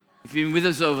If you've been with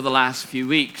us over the last few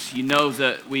weeks, you know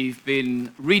that we've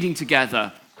been reading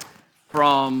together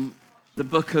from the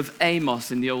book of Amos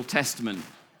in the Old Testament,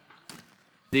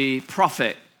 the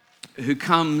prophet who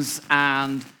comes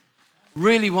and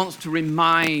really wants to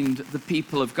remind the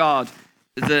people of God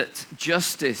that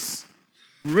justice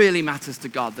really matters to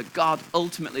God, that God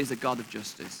ultimately is a God of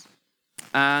justice.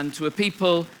 And to a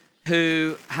people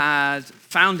who had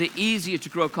found it easier to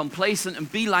grow complacent and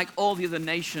be like all the other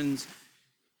nations,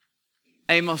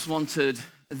 Amos wanted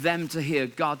them to hear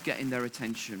God getting their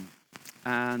attention.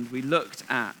 And we looked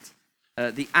at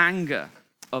the anger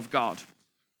of God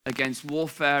against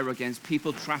warfare, against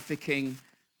people trafficking,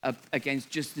 against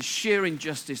just the sheer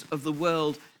injustice of the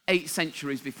world 8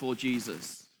 centuries before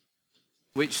Jesus,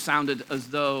 which sounded as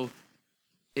though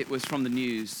it was from the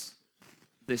news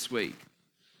this week.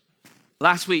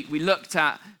 Last week, we looked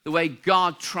at the way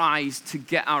God tries to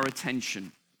get our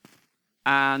attention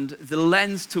and the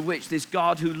lens to which this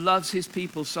God who loves his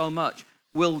people so much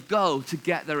will go to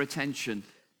get their attention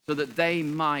so that they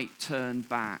might turn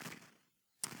back.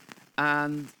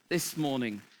 And this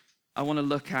morning, I want to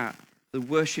look at the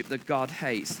worship that God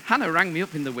hates. Hannah rang me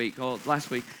up in the week, or last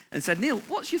week, and said, Neil,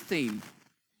 what's your theme?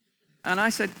 And I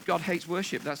said, God hates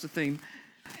worship, that's the theme.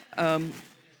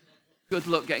 Good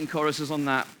luck getting choruses on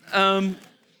that.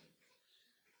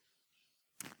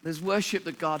 There's worship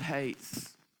that God hates.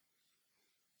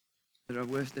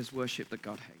 There's worship that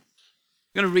God hates.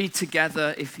 I'm going to read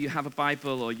together if you have a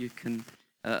Bible, or you can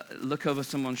look over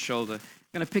someone's shoulder. I'm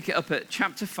going to pick it up at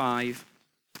chapter 5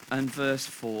 and verse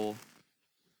 4,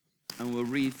 and we'll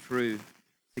read through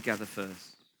together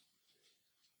first.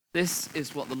 This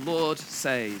is what the Lord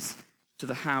says to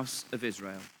the house of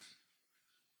Israel.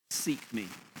 Seek me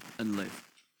and live.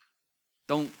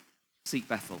 Don't seek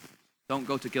Bethel. Don't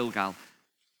go to Gilgal.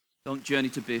 Don't journey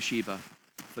to Beersheba,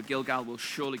 for Gilgal will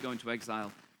surely go into exile,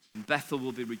 and Bethel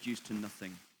will be reduced to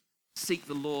nothing. Seek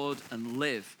the Lord and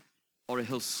live, or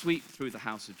he'll sweep through the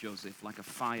house of Joseph like a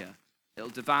fire. It'll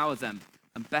devour them,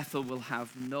 and Bethel will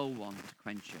have no one to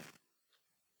quench it.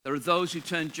 There are those who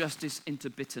turn justice into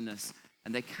bitterness,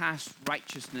 and they cast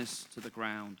righteousness to the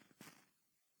ground.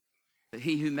 But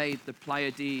he who made the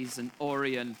Pleiades and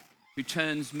Orion, who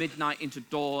turns midnight into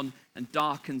dawn and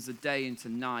darkens the day into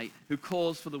night, who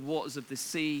calls for the waters of the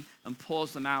sea and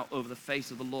pours them out over the face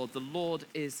of the Lord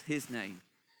is his name.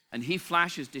 And he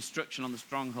flashes destruction on the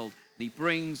stronghold, and he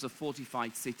brings the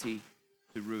fortified city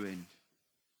to ruin.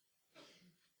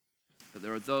 But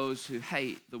there are those who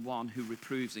hate the one who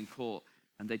reproves in court,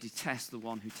 and they detest the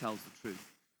one who tells the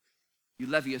truth. You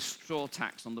levy a straw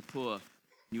tax on the poor, and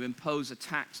you impose a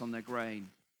tax on their grain.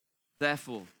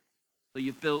 Therefore, though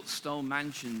you've built stone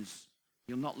mansions,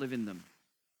 you'll not live in them.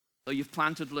 Though you've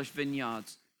planted lush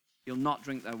vineyards, you'll not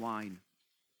drink their wine.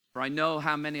 For I know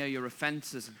how many are your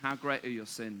offenses and how great are your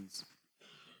sins.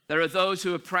 There are those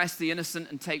who oppress the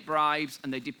innocent and take bribes,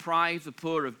 and they deprive the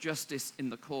poor of justice in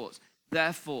the courts.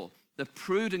 Therefore, the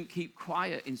prudent keep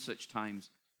quiet in such times.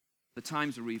 The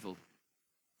times are evil.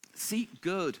 Seek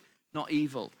good, not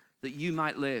evil, that you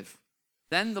might live.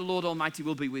 Then the Lord Almighty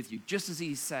will be with you, just as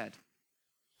he said.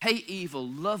 Hate evil,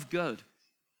 love good,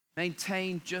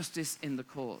 maintain justice in the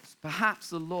courts. Perhaps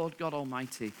the Lord God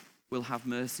Almighty will have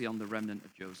mercy on the remnant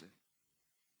of Joseph.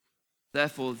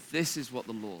 Therefore, this is what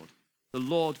the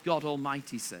Lord God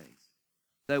Almighty says.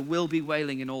 There will be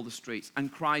wailing in all the streets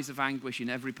and cries of anguish in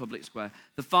every public square.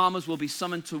 The farmers will be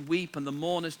summoned to weep and the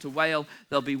mourners to wail.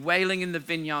 There'll be wailing in the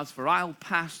vineyards, for I'll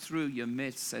pass through your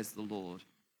midst, says the Lord.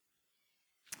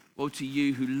 Woe to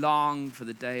you who long for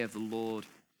the day of the Lord.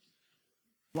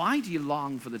 Why do you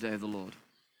long for the day of the Lord?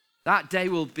 That day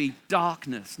will be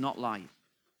darkness, not light.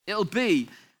 It'll be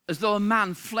as though a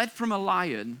man fled from a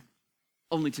lion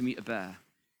only to meet a bear.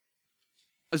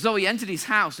 As though he entered his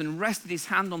house and rested his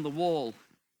hand on the wall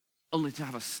only to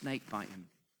have a snake bite him.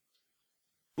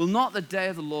 Will not the day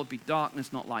of the Lord be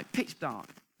darkness, not light, pitch dark,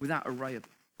 without a ray of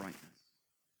brightness?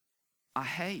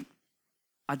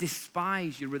 I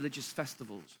despise your religious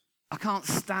festivals. I can't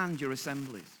stand your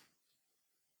assemblies.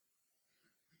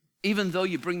 Even though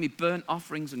you bring me burnt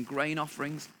offerings and grain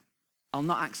offerings, I'll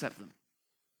not accept them.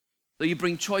 Though you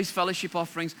bring choice fellowship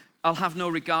offerings, I'll have no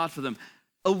regard for them.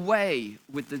 Away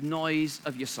with the noise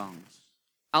of your songs.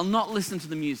 I'll not listen to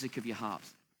the music of your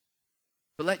harps.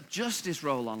 But let justice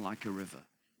roll on like a river,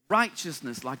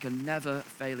 righteousness like a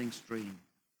never-failing stream.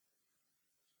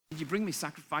 Did you bring me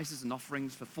sacrifices and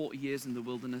offerings for 40 years in the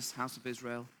wilderness, house of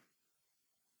Israel?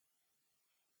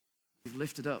 You've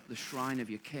lifted up the shrine of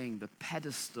your king, the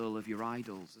pedestal of your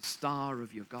idols, the star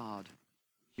of your God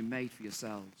you made for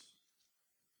yourselves.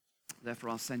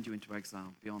 Therefore, I'll send you into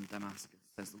exile beyond Damascus,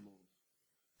 says the Lord.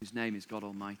 whose name is God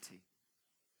Almighty.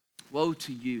 Woe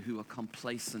to you who are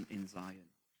complacent in Zion,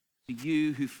 to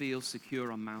you who feel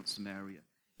secure on Mount Samaria,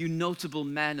 you notable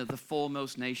men of the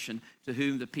foremost nation to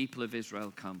whom the people of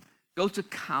Israel come. Go to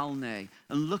Calneh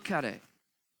and look at it.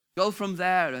 Go from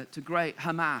there to great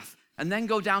Hamath, and then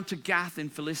go down to Gath in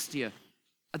Philistia.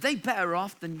 Are they better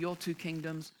off than your two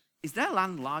kingdoms? Is their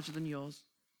land larger than yours?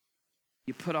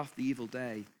 You put off the evil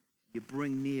day. You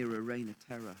bring near a reign of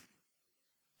terror.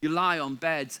 You lie on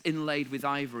beds inlaid with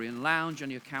ivory and lounge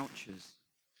on your couches.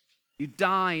 You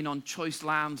dine on choice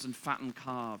lambs and fattened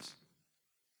calves.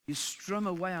 You strum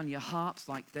away on your harps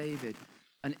like David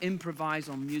and improvise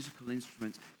on musical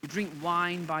instruments. You drink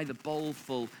wine by the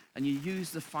bowlful and you use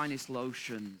the finest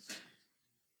lotions.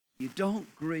 You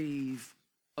don't grieve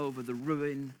over the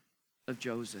ruin of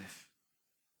Joseph.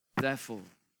 Therefore,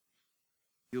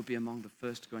 you'll be among the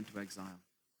first to go into exile,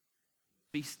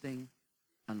 feasting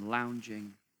and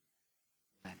lounging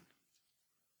then.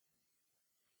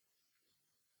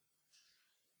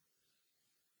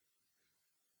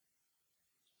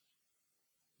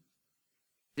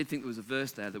 I did think there was a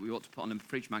verse there that we ought to put on a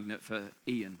fridge magnet for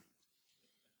Ian.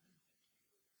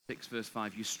 6 verse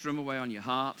 5, you strum away on your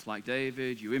harps like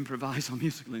David, you improvise on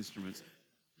musical instruments.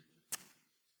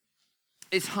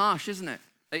 It's harsh, isn't it?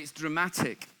 It's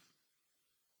dramatic.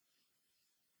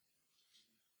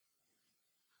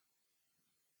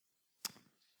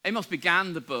 Amos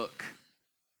began the book.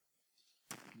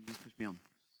 Can you just push me on?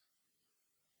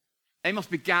 Amos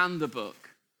began the book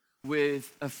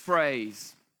with a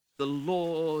phrase, the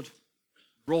Lord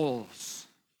roars.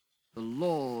 The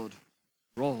Lord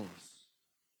roars.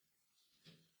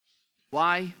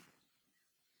 Why?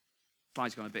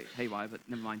 Slide's gone a bit haywire, but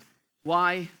never mind.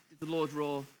 Why did the Lord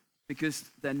roar? Because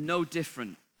they're no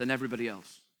different than everybody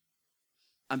else.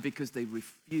 And because they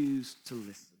refuse to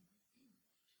listen.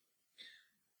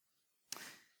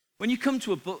 When you come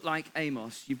to a book like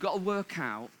Amos, you've got to work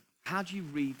out, how do you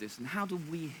read this and how do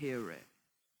we hear it?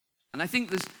 And I think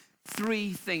there's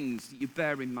 3 things that you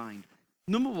bear in mind.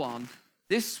 Number 1,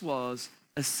 this was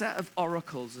a set of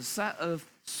oracles, a set of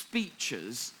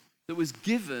speeches that was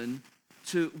given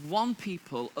to one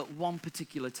people at one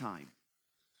particular time.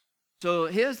 So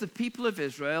here's the people of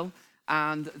Israel,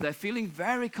 and they're feeling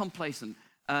very complacent.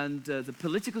 And the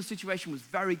political situation was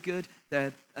very good.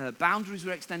 Their boundaries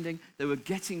were extending. They were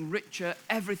getting richer.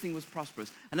 Everything was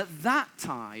prosperous. And at that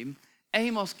time,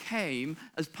 Amos came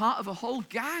as part of a whole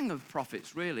gang of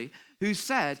prophets, really, who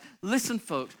said, listen,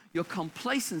 folks, your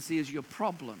complacency is your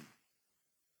problem.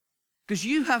 Because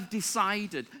you have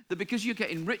decided that because you're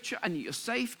getting richer and you're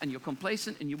safe and you're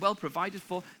complacent and you're well provided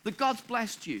for, that God's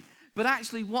blessed you. But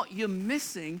actually what you're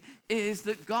missing is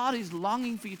that God is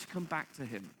longing for you to come back to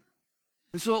him.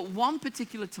 And so at one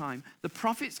particular time, the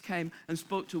prophets came and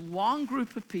spoke to one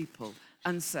group of people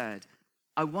and said,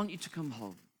 I want you to come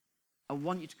home. I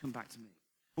want you to come back to me.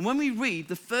 And when we read,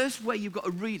 the first way you've got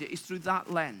to read it is through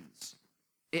that lens.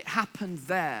 It happened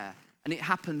there, and it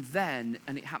happened then,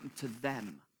 and it happened to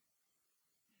them.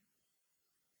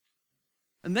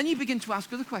 And then you begin to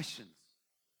ask other questions.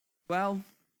 Well,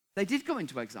 they did go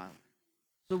into exile.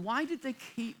 So why did they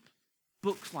keep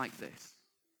books like this?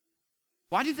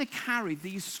 Why did they carry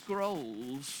these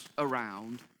scrolls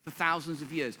around for thousands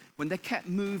of years when they kept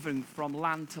moving from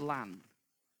land to land?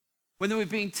 When they were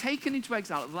being taken into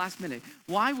exile at the last minute,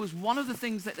 why was one of the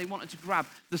things that they wanted to grab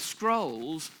the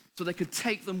scrolls so they could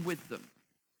take them with them?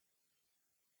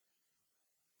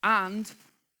 And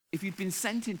if you'd been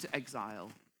sent into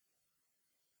exile,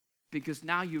 because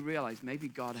now you realize maybe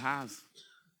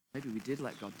we did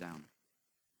let God down.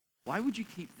 Why would you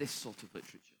keep this sort of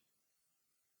literature?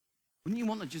 Wouldn't you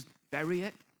want to just bury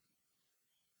it?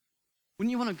 Wouldn't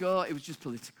you want to go, it was just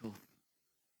political.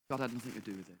 God had nothing to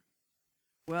do with it.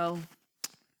 Well,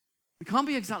 we can't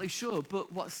be exactly sure,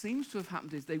 but what seems to have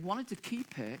happened is they wanted to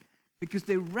keep it because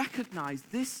they recognized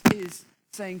this is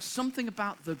saying something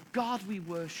about the God we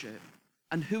worship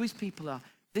and who his people are.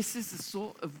 This is the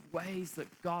sort of ways that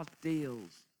God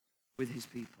deals with his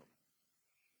people.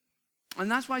 And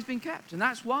that's why it's been kept. And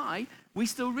that's why we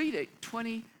still read it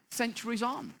 20 centuries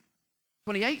on,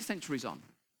 28 centuries on.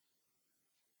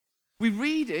 We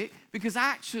read it because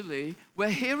actually we're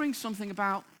hearing something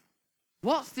about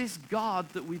what's this God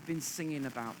that we've been singing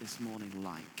about this morning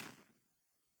like?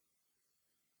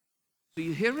 So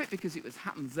you hear it because it was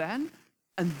happened then,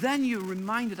 and then you're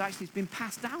reminded actually it's been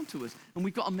passed down to us, and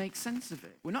we've got to make sense of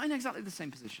it. We're not in exactly the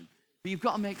same position, but you've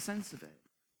got to make sense of it.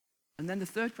 And then the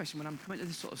third question when I'm coming to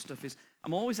this sort of stuff is,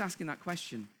 I'm always asking that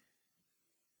question,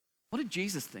 what did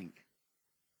Jesus think?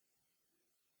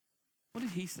 What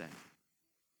did he say?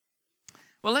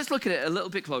 Well, let's look at it a little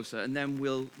bit closer, and then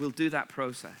we'll do that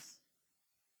process.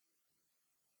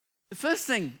 The first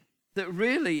thing that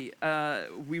really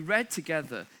we read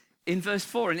together in verse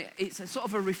 4, and it's a sort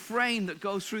of a refrain that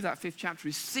goes through that 5th chapter,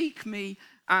 is seek me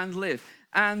and live.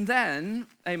 And then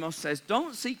Amos says,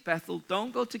 don't seek Bethel,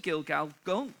 don't go to Gilgal,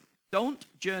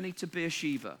 don't journey to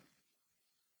Beersheba.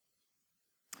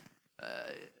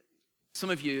 Some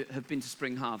of you have been to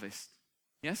Spring Harvest,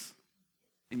 yes?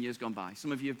 In years gone by.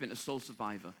 Some of you have been to Soul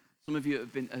Survivor. Some of you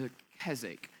have been to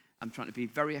Keswick. I'm trying to be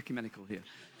very ecumenical here.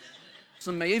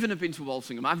 Some may even have been to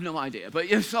Walsingham. I have no idea. But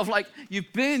you're sort of like,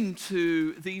 you've been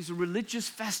to these religious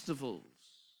festivals.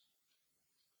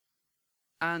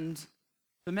 And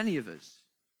for many of us,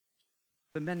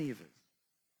 there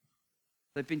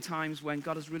have been times when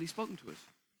God has really spoken to us.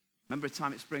 Remember a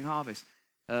time at Spring Harvest.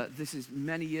 This is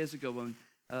many years ago when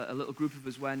a little group of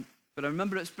us went. But I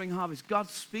remember at Spring Harvest, God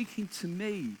speaking to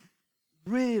me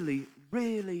really,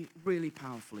 really, really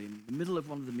powerfully in the middle of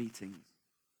one of the meetings.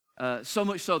 So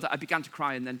much so that I began to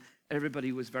cry, and then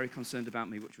everybody was very concerned about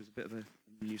me, which was a bit of a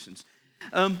nuisance.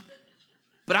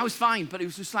 But I was fine, but it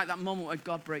was just like that moment where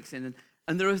God breaks in.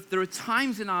 And there are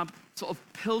times in our sort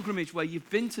of pilgrimage where you've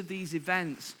been to these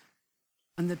events,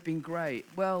 and they've been great.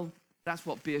 Well, that's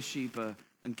what Beersheba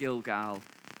and Gilgal,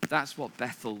 that's what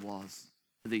Bethel was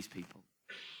for these people.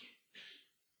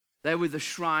 They were the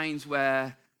shrines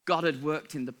where God had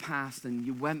worked in the past, and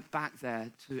you went back there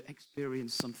to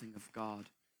experience something of God.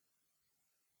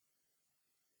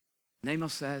 And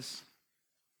Amos says,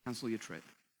 cancel your trip.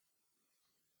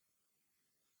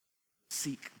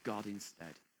 Seek God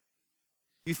instead.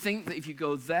 You think that if you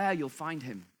go there, you'll find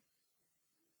him.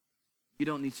 You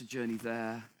don't need to journey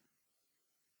there.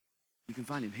 You can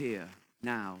find him here,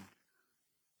 now,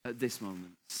 at this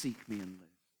moment. Seek me and live.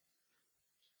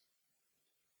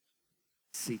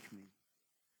 Seek me.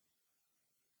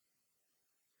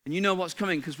 And you know what's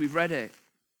coming because we've read it.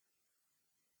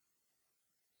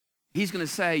 He's going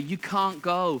to say, you can't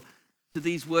go to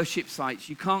these worship sites.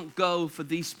 You can't go for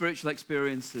these spiritual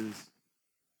experiences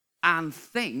and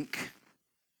think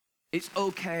it's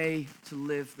okay to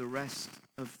live the rest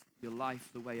of your life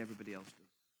the way everybody else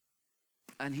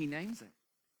does. And he names it.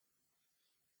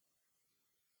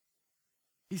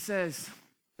 He says,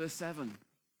 verse 7,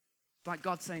 it's like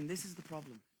God saying, this is the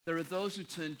problem. There are those who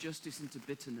turn justice into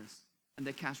bitterness, and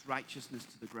they cast righteousness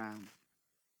to the ground.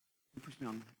 Push me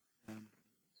on.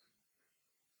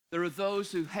 There are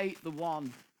those who hate the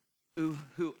one who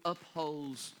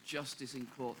upholds justice in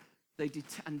court. They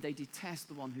detest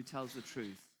the one who tells the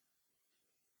truth.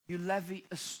 You levy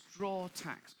a straw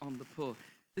tax on the poor.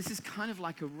 This is kind of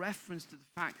like a reference to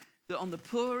the fact that on the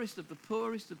poorest of the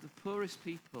poorest of the poorest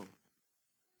people,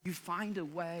 you find a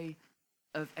way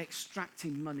of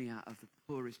extracting money out of the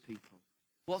poorest people.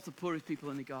 What's the poorest people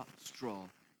only got? Straw.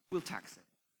 We'll tax it.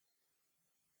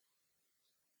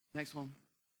 Next one.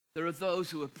 There are those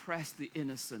who oppress the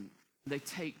innocent. They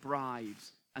take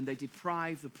bribes and they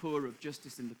deprive the poor of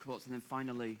justice in the courts. And then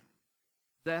finally,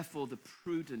 therefore the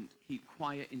prudent keep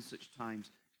quiet in such times,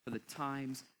 for the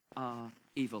times are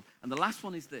evil. And the last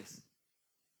one is this.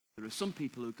 There are some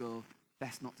people who go,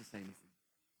 best not to say anything.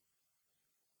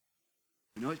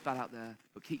 You know it's bad out there,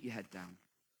 but keep your head down.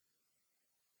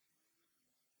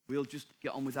 We'll just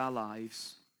get on with our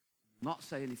lives, not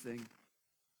say anything,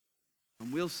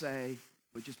 and we'll say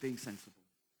we're just being sensible.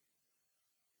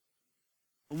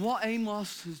 And what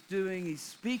Amos is doing, he's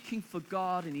speaking for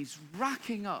God, and he's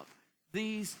racking up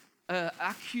these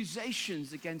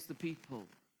accusations against the people.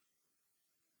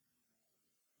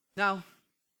 Now,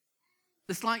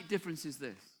 the slight difference is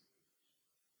this.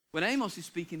 When Amos is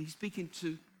speaking, he's speaking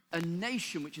to a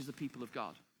nation which is the people of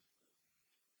God.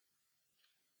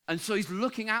 And so he's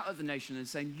looking out at the nation and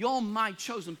saying, you're my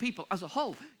chosen people as a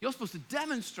whole. You're supposed to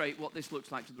demonstrate what this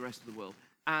looks like to the rest of the world.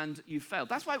 And you failed.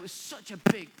 That's why it was such a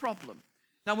big problem.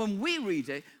 Now, when we read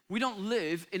it, we don't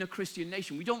live in a Christian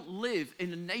nation. We don't live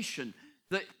in a nation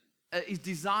that is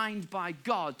designed by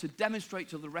God to demonstrate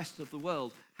to the rest of the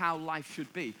world how life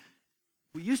should be.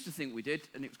 We used to think we did,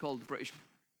 and it was called the British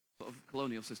sort of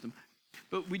colonial system.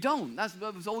 But we don't.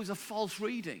 That was always a false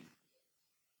reading.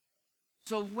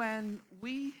 So when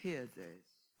we hear this,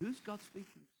 who's God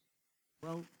speaking to?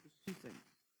 Well, there's two things.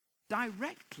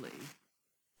 Directly,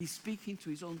 he's speaking to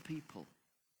his own people.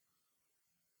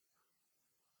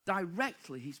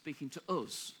 Directly, he's speaking to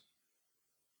us.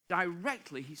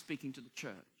 Directly, he's speaking to the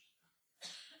church.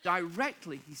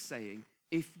 Directly, he's saying,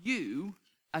 if you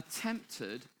are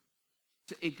tempted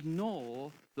to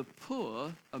ignore the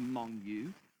poor among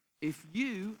you, if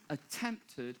you are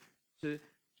tempted to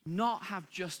not have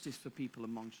justice for people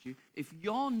amongst you, if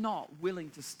you're not willing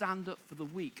to stand up for the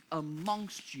weak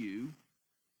amongst you,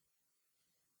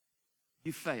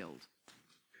 you failed.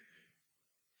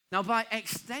 Now, by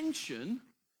extension,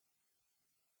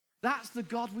 that's the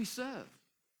God we serve.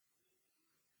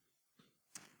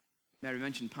 Mary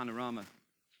mentioned Panorama.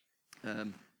 I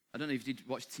don't know if you did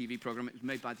watch the TV program. It was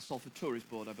made by the Salford Tourist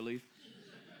Board, I believe.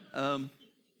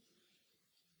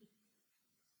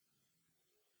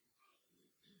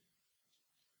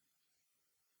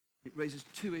 It raises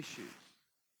two issues.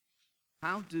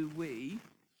 How do we,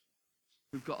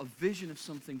 who've got a vision of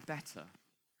something better,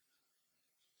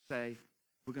 say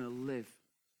we're going to live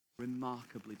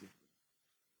remarkably different?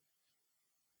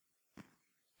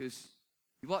 Because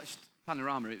you watched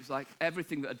Panorama, it was like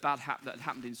everything that had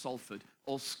happened in Salford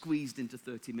all squeezed into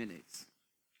 30 minutes.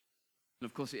 And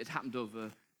of course it had happened over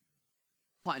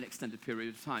quite an extended period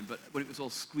of time, but when it was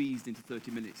all squeezed into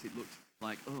 30 minutes, it looked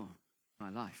like, oh, my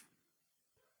life.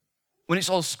 When it's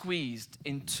all squeezed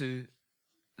into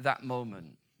that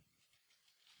moment,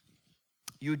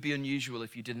 you would be unusual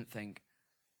if you didn't think,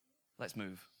 let's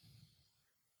move.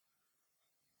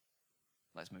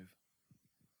 Let's move.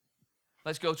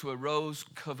 Let's go to a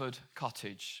rose-covered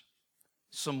cottage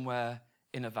somewhere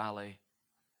in a valley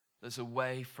that's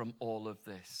away from all of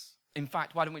this. In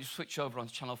fact, why don't we just switch over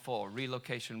onto Channel 4?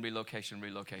 Relocation, relocation,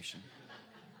 relocation.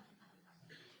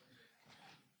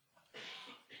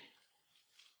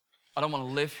 I don't want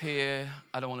to live here.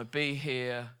 I don't want to be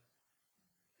here.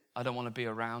 I don't want to be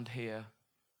around here.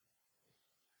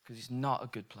 Because it's not a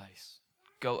good place.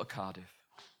 Go to Cardiff.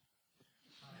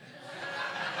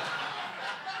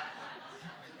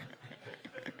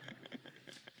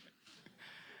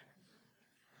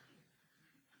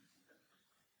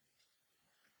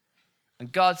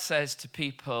 And God says to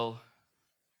people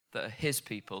that are his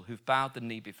people who've bowed the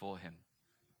knee before him,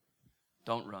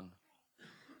 don't run.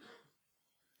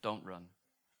 Don't run.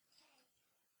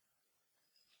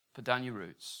 Put down your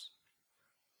roots.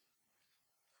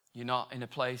 You're not in a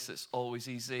place that's always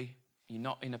easy. You're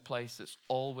not in a place that's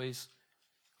always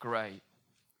great.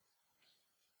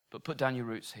 But put down your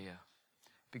roots here,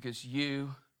 because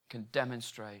you can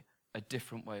demonstrate a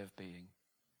different way of being.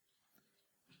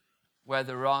 Where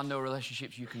there are no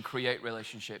relationships, you can create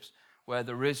relationships. Where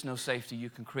there is no safety, you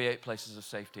can create places of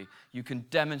safety. You can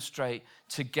demonstrate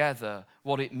together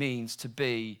what it means to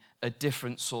be a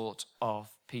different sort of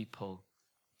people.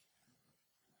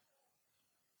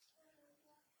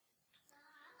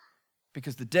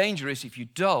 Because the danger is if you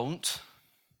don't,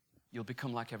 you'll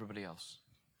become like everybody else.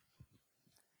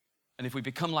 And if we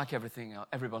become like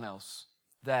everyone else,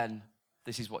 then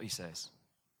this is what he says.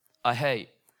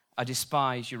 I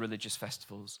despise your religious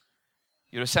festivals.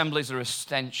 Your assemblies are a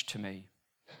stench to me.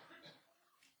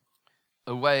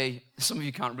 Away, some of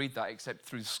you can't read that except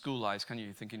through school eyes, can you?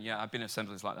 You're thinking, yeah, I've been in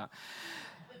assemblies like that.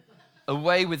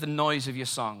 Away with the noise of your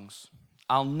songs.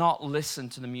 I'll not listen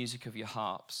to the music of your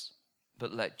harps,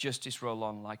 but let justice roll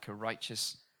on like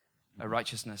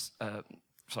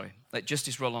let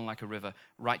justice roll on like a river,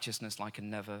 righteousness like a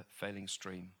never-failing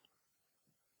stream.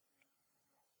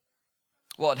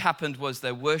 What had happened was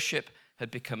their worship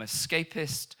had become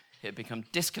escapist. It had become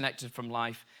disconnected from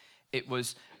life. It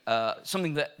was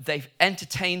something that they've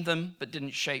entertained them but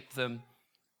didn't shape them.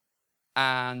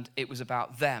 And it was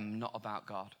about them, not about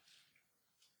God.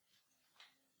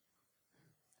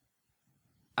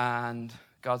 And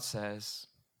God says,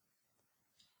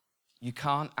 you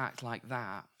can't act like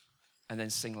that and then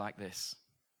sing like this.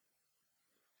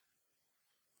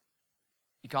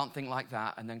 You can't think like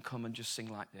that and then come and just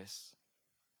sing like this.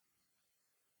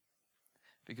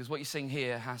 Because what you sing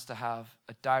here has to have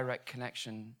a direct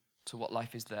connection to what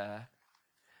life is there.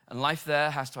 And life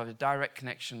there has to have a direct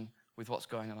connection with what's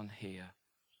going on here.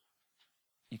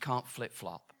 You can't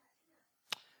flip-flop.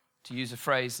 To use a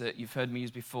phrase that you've heard me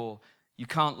use before, you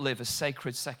can't live a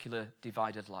sacred, secular,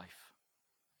 divided life.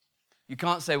 You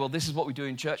can't say, well, this is what we do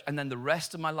in church, and then the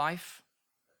rest of my life,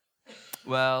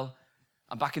 well,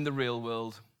 I'm back in the real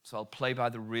world, so I'll play by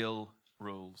the real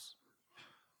rules.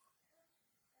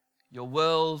 Your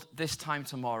world this time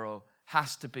tomorrow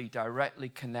has to be directly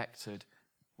connected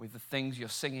with the things you're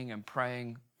singing and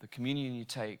praying, the communion you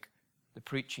take, the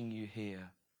preaching you hear.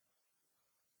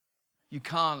 You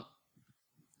can't,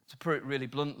 to put it really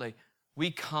bluntly,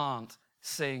 we can't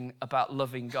sing about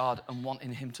loving God and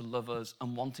wanting him to love us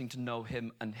and wanting to know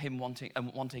him and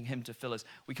wanting him to fill us.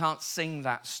 We can't sing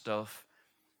that stuff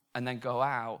and then go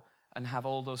out and have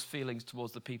all those feelings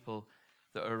towards the people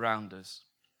that are around us,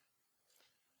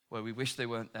 where we wish they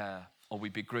weren't there, or we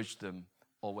begrudge them,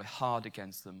 or we're hard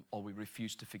against them, or we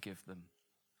refuse to forgive them.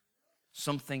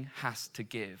 Something has to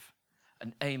give.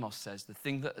 And Amos says the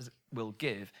thing that will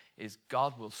give is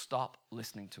God will stop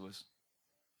listening to us.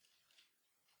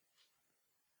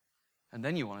 And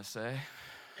then you want to say,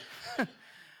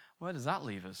 where does that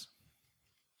leave us?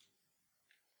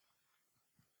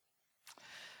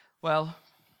 Well,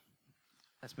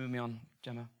 let's move me on,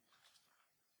 Gemma.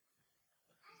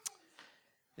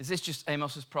 Is this just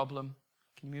Amos's problem?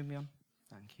 Can you move me on?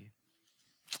 Thank you.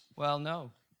 Well,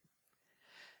 no.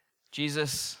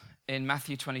 Jesus in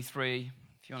Matthew 23,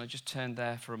 if you want to just turn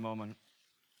there for a moment,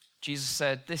 Jesus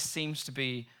said, this seems to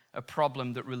be a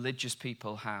problem that religious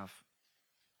people have.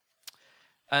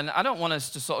 And I don't want us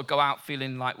to sort of go out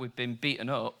feeling like we've been beaten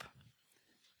up,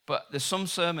 but there's some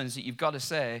sermons that you've got to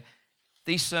say,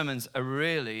 these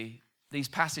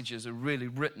passages are really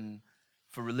written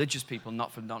for religious people,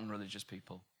 not for non-religious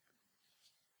people.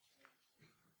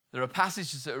 There are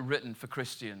passages that are written for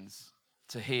Christians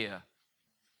to hear,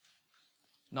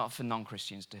 not for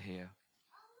non-Christians to hear.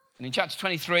 And in chapter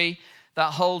 23,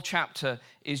 that whole chapter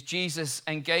is Jesus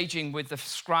engaging with the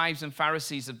scribes and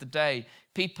Pharisees of the day,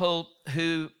 people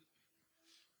who,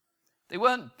 they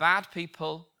weren't bad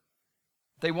people.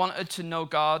 They wanted to know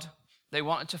God. They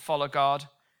wanted to follow God.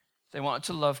 They wanted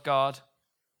to love God.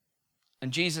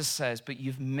 And Jesus says, but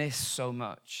you've missed so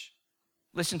much.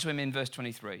 Listen to him in verse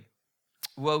 23.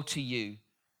 Woe to you,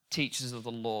 teachers of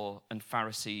the law and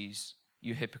Pharisees,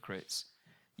 you hypocrites.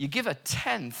 You give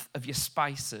 1/10 of your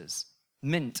spices,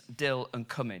 mint, dill, and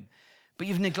cumin, but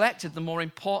you've neglected the more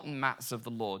important matters of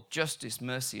the law, justice,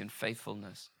 mercy, and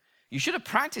faithfulness. You should have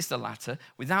practiced the latter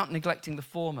without neglecting the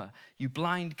former. You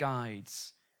blind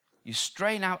guides. You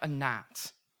strain out a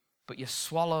gnat, but you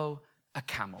swallow a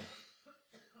camel.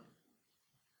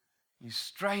 You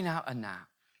strain out a gnat,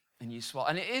 and you swallow.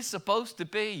 And it is supposed to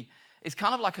be. It's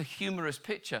kind of like a humorous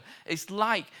picture. It's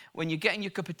like when you're getting your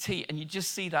cup of tea and you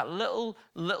just see that little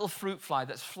fruit fly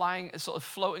that's flying, sort of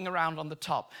floating around on the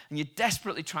top, and you're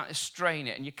desperately trying to strain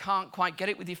it, and you can't quite get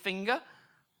it with your finger.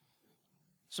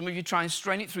 Some of you try and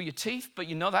strain it through your teeth, but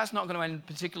you know that's not going to end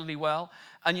particularly well.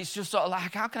 And it's just sort of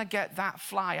like, how can I get that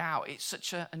fly out? It's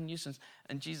such a nuisance.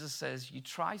 And Jesus says, you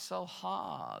try so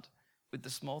hard with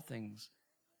the small things,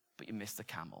 but you miss the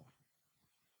camel.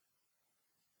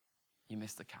 You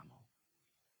miss the camel.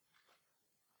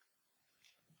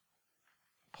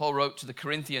 Paul wrote to the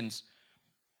Corinthians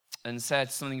and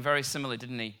said something very similar,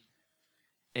 didn't he?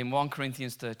 In 1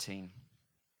 Corinthians 13.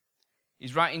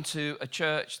 He's writing to a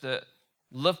church that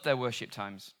loved their worship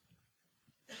times.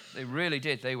 They really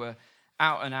did. They were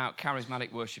out and out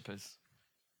charismatic worshipers.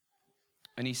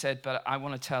 And he said, but I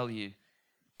want to tell you,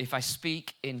 if I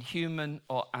speak in human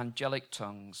or angelic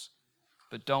tongues,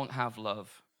 but don't have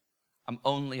love, I'm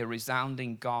only a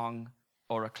resounding gong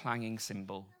or a clanging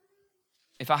cymbal.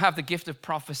 If I have the gift of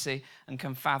prophecy and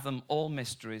can fathom all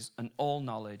mysteries and all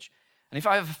knowledge, and if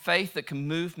I have a faith that can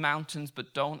move mountains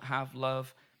but don't have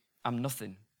love, I'm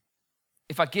nothing.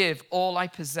 If I give all I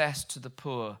possess to the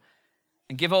poor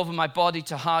and give over my body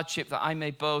to hardship that I may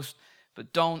boast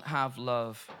but don't have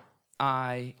love,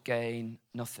 I gain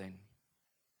nothing.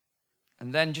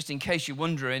 And then just in case you're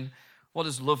wondering, what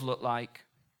does love look like?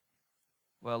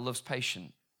 Well, love's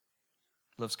patient.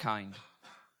 Love's kind.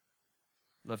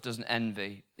 Love doesn't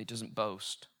envy. It doesn't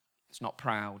boast. It's not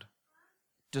proud.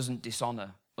 It doesn't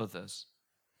dishonor others.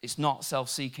 It's not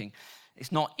self-seeking.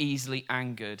 It's not easily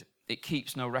angered. It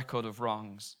keeps no record of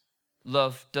wrongs.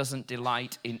 Love doesn't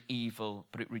delight in evil,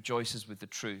 but it rejoices with the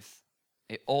truth.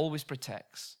 It always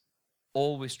protects,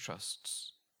 always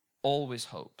trusts, always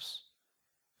hopes,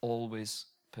 always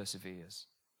perseveres.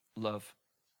 Love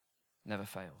never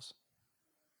fails.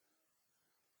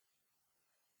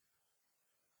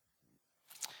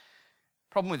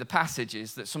 Problem with the passage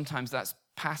is that sometimes that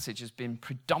passage has been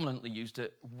predominantly used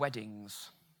at weddings.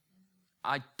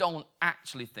 I don't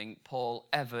actually think Paul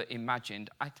ever imagined,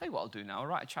 I tell you what I'll do now, I'll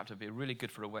write a chapter, it'll be really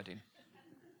good for a wedding.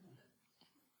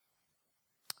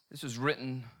 This was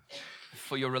written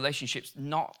for your relationships,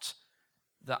 not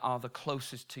that are the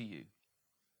closest to you.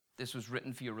 This was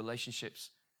written for your relationships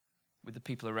with the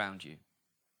people around you.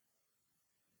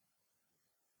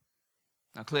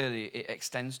 Now clearly it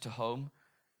extends to home,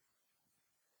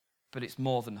 but it's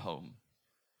more than home.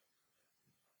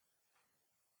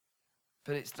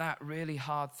 But it's that really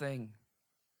hard thing.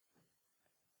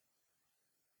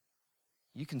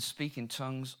 You can speak in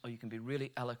tongues or you can be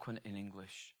really eloquent in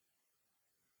English.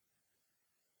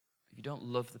 If you don't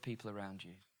love the people around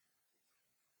you,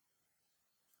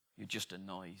 you're just a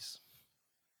noise.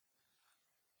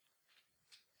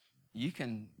 You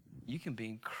can be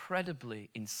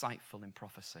incredibly insightful in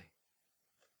prophecy.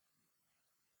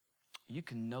 You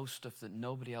can know stuff that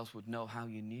nobody else would know how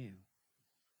you knew.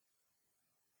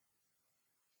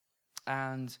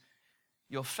 and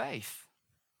your faith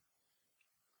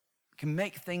can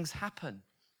make things happen.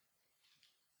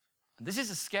 And this is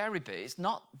a scary bit. It's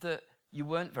not that you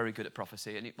weren't very good at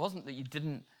prophecy, and it wasn't that you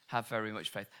didn't have very much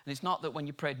faith. And it's not that when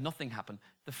you prayed, nothing happened.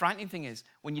 The frightening thing is,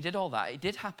 when you did all that, it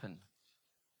did happen.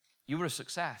 You were a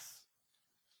success.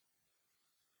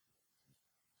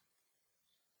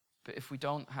 But if we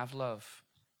don't have love,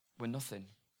 we're nothing.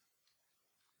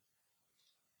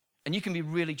 And you can be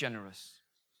really generous.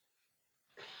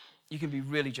 You can be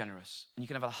really generous. And you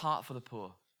can have a heart for the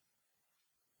poor.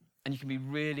 And you can be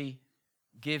really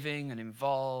giving and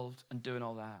involved and doing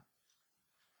all that.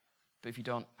 But if you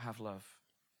don't have love,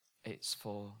 it's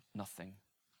for nothing.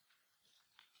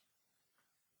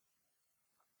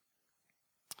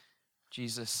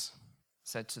 Jesus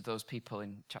said to those people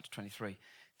in chapter 23,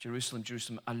 Jerusalem,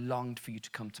 Jerusalem, I longed for you to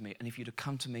come to me. And if you'd have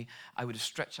come to me, I would have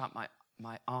stretched out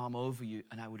my arm over you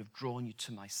and I would have drawn you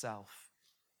to myself.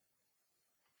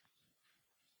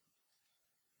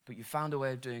 But you found a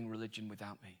way of doing religion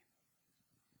without me.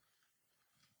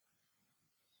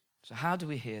 So how do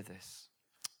we hear this?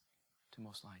 2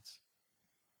 more slides.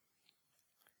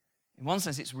 In one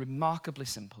sense, it's remarkably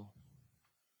simple.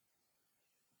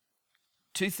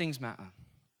 2 things matter.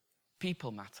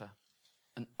 People matter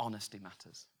and honesty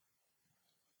matters.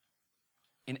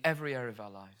 In every area of our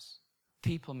lives,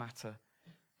 people matter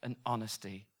and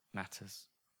honesty matters.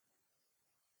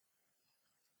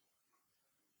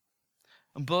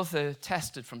 And both are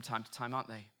tested from time to time, aren't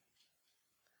they?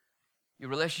 Your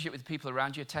relationship with the people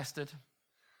around you are tested.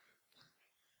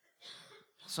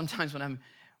 Sometimes when I'm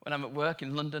at work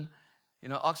in London,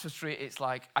 Oxford Street, it's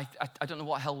like, I don't know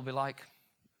what hell will be like.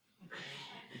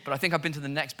 But I think I've been to the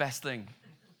next best thing.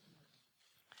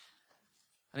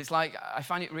 And it's like, I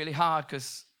find it really hard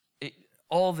because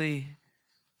all the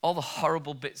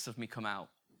horrible bits of me come out.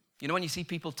 You know when you see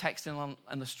people texting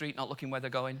on the street, not looking where they're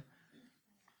going?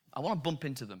 I want to bump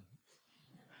into them.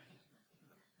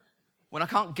 When I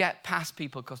can't get past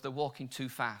people because they're walking too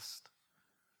fast,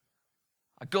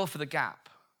 I go for the gap.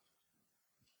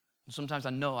 And sometimes I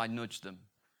know I nudge them.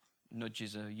 Nudge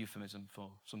is a euphemism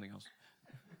for something else.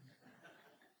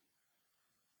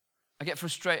 I get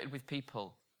frustrated with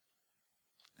people.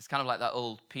 It's kind of like that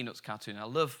old Peanuts cartoon. I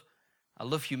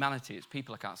love humanity. It's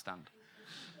people I can't stand.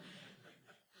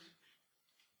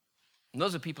 And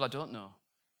those are people I don't know.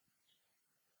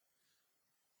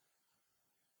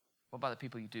 What about the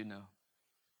people you do know?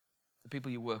 The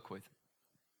people you work with?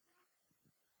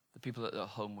 The people that are at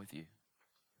home with you?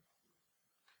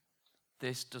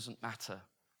 This doesn't matter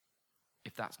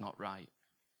if that's not right.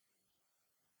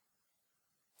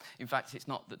 In fact, it's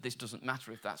not that this doesn't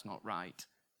matter if that's not right.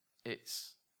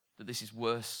 It's that this is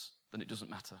worse than it doesn't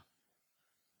matter.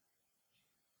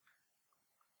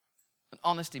 And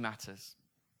honesty matters.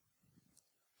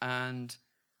 And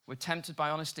we're tempted by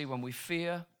honesty when we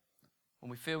feel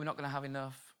we're not going to have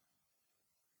enough.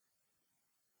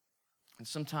 And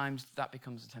sometimes that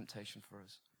becomes a temptation for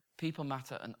us. People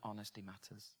matter and honesty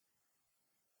matters.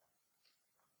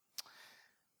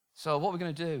 So what we're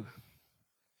going to do,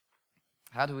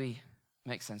 how do we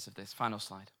make sense of this? Final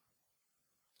slide.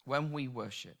 When we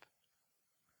worship,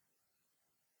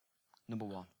 number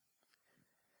 1.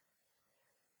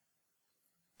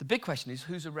 The big question is,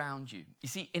 who's around you? You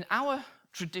see, in our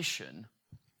tradition,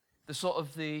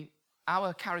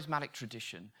 our charismatic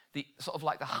tradition, the sort of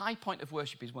like the high point of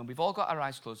worship is when we've all got our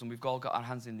eyes closed and we've all got our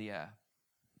hands in the air.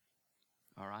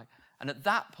 All right? And at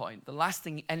that point, the last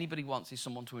thing anybody wants is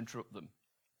someone to interrupt them.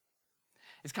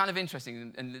 It's kind of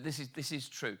interesting, and this is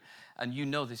true, and you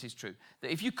know this is true,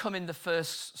 that if you come in the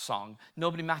first song,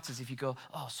 nobody matters if you go,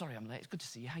 oh, sorry, I'm late, it's good to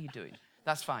see you, how you doing?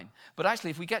 That's fine. But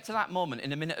actually, if we get to that moment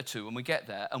in a minute or two, and we get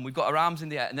there, and we've got our arms in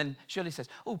the air, and then Shirley says,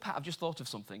 oh, Pat, I've just thought of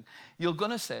something, you're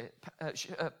going to say,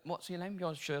 what's your name?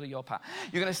 You're Shirley, you're Pat.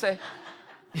 You're going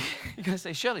to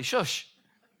say, Shirley, shush.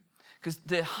 Because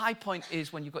the high point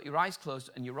is when you've got your eyes closed,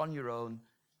 and you're on your own,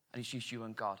 and it's just you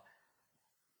and God.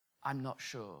 I'm not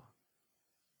sure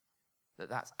that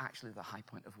that's actually the high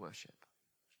point of worship.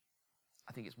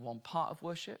 I think it's one part of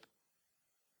worship,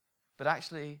 but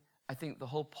actually, I think the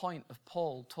whole point of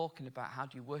Paul talking about how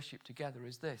do you worship together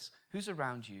is this. Who's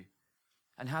around you?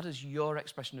 And how does your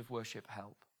expression of worship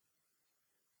help?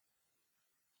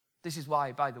 This is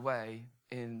why, by the way,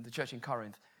 in the church in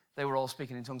Corinth, they were all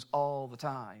speaking in tongues all the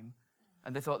time,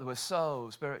 and they thought they were so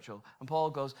spiritual. And Paul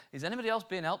goes, is anybody else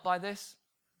being helped by this?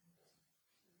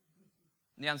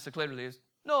 And the answer clearly is,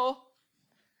 no.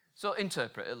 So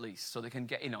interpret at least, so they can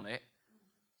get in on it.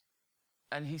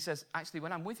 And he says, actually,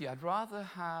 when I'm with you, I'd rather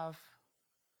have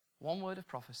 1 word of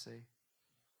prophecy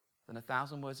than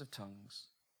 1,000 words of tongues.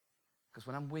 Because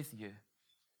when I'm with you,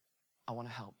 I want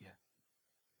to help you.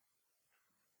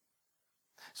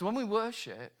 So when we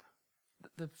worship,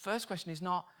 the first question is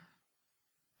not,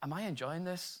 am I enjoying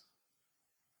this?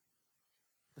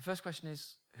 The first question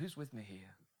is, who's with me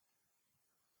here?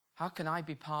 How can I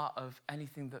be part of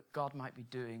anything that God might be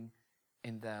doing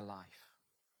in their life?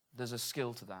 There's a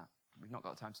skill to that. We've not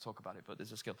got time to talk about it, but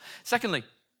there's a skill. Secondly,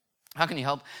 how can you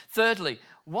help? Thirdly,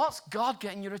 what's God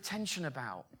getting your attention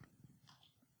about?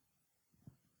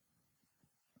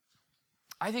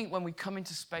 I think when we come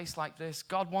into space like this,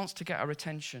 God wants to get our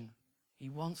attention. He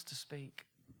wants to speak.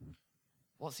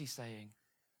 What's he saying?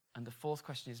 And the fourth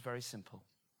question is very simple.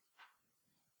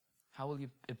 How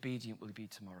obedient will you be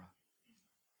tomorrow?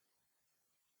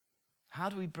 How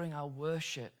do we bring our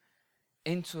worship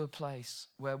into a place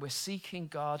where we're seeking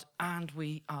God and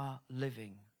we are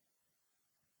living?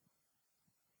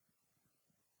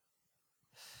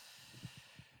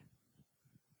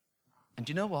 And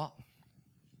do you know what?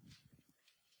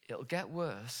 It'll get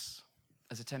worse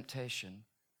as a temptation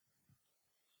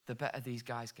the better these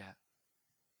guys get.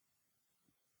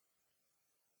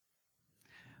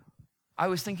 I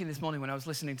was thinking this morning when I was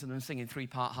listening to them singing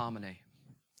three-part harmony,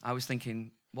 I was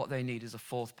thinking what they need is a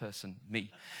fourth person,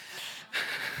 me.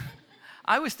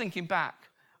 I was thinking back.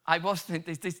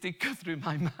 This did go through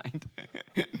my mind.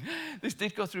 This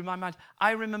did go through my mind.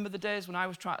 I remember the days when I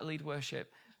was trying to lead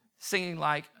worship, singing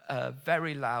like a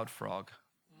very loud frog.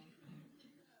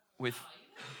 With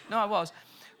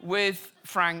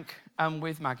Frank and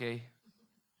with Maggie.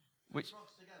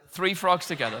 Three frogs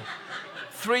together.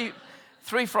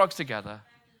 Three frogs together.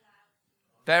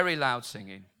 Very loud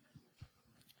singing.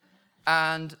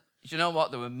 And you know what?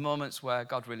 There were moments where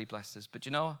God really blessed us. But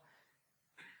you know,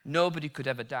 nobody could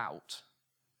ever doubt,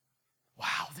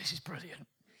 wow, this is brilliant.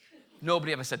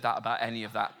 Nobody ever said that about any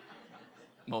of that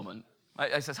moment.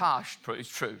 It's harsh, but it's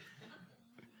true.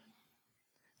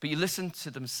 But you listen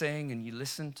to them sing and you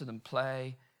listen to them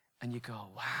play and you go,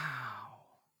 wow.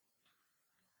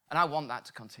 And I want that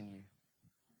to continue.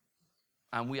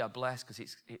 And we are blessed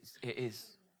because it is.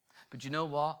 But you know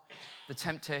what? The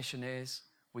temptation is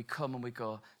we come and we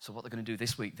go, so what they're going to do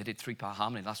this week? They did three-part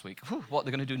harmony last week. Whew, what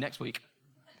they're going to do next week?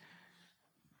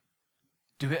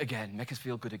 Do it again. Make us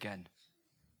feel good again.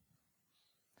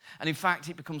 And in fact,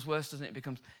 it becomes worse, doesn't it? It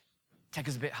becomes, take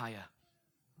us a bit higher.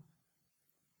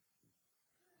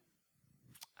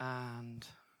 And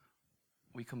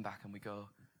we come back and we go,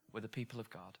 we're the people of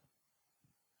God.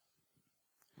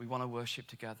 We want to worship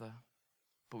together,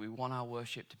 but we want our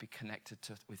worship to be connected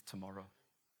with tomorrow.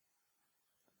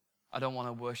 I don't want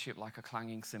to worship like a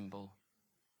clanging cymbal.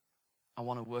 I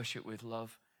want to worship with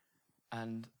love,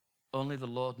 and only the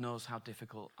Lord knows how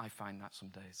difficult I find that some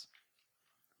days.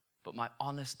 But my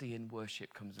honesty in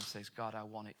worship comes and says, God, I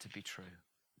want it to be true.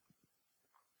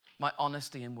 My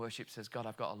honesty in worship says, God,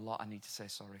 I've got a lot I need to say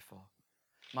sorry for.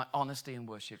 My honesty in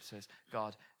worship says,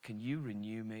 God, can you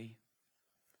renew me?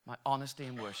 My honesty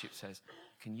in worship says,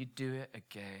 can you do it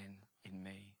again in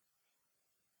me?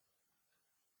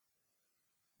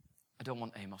 I don't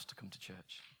want Amos to come to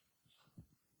church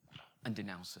and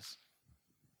denounce us.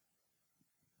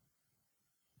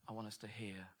 I want us to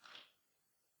hear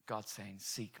God saying,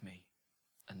 seek me.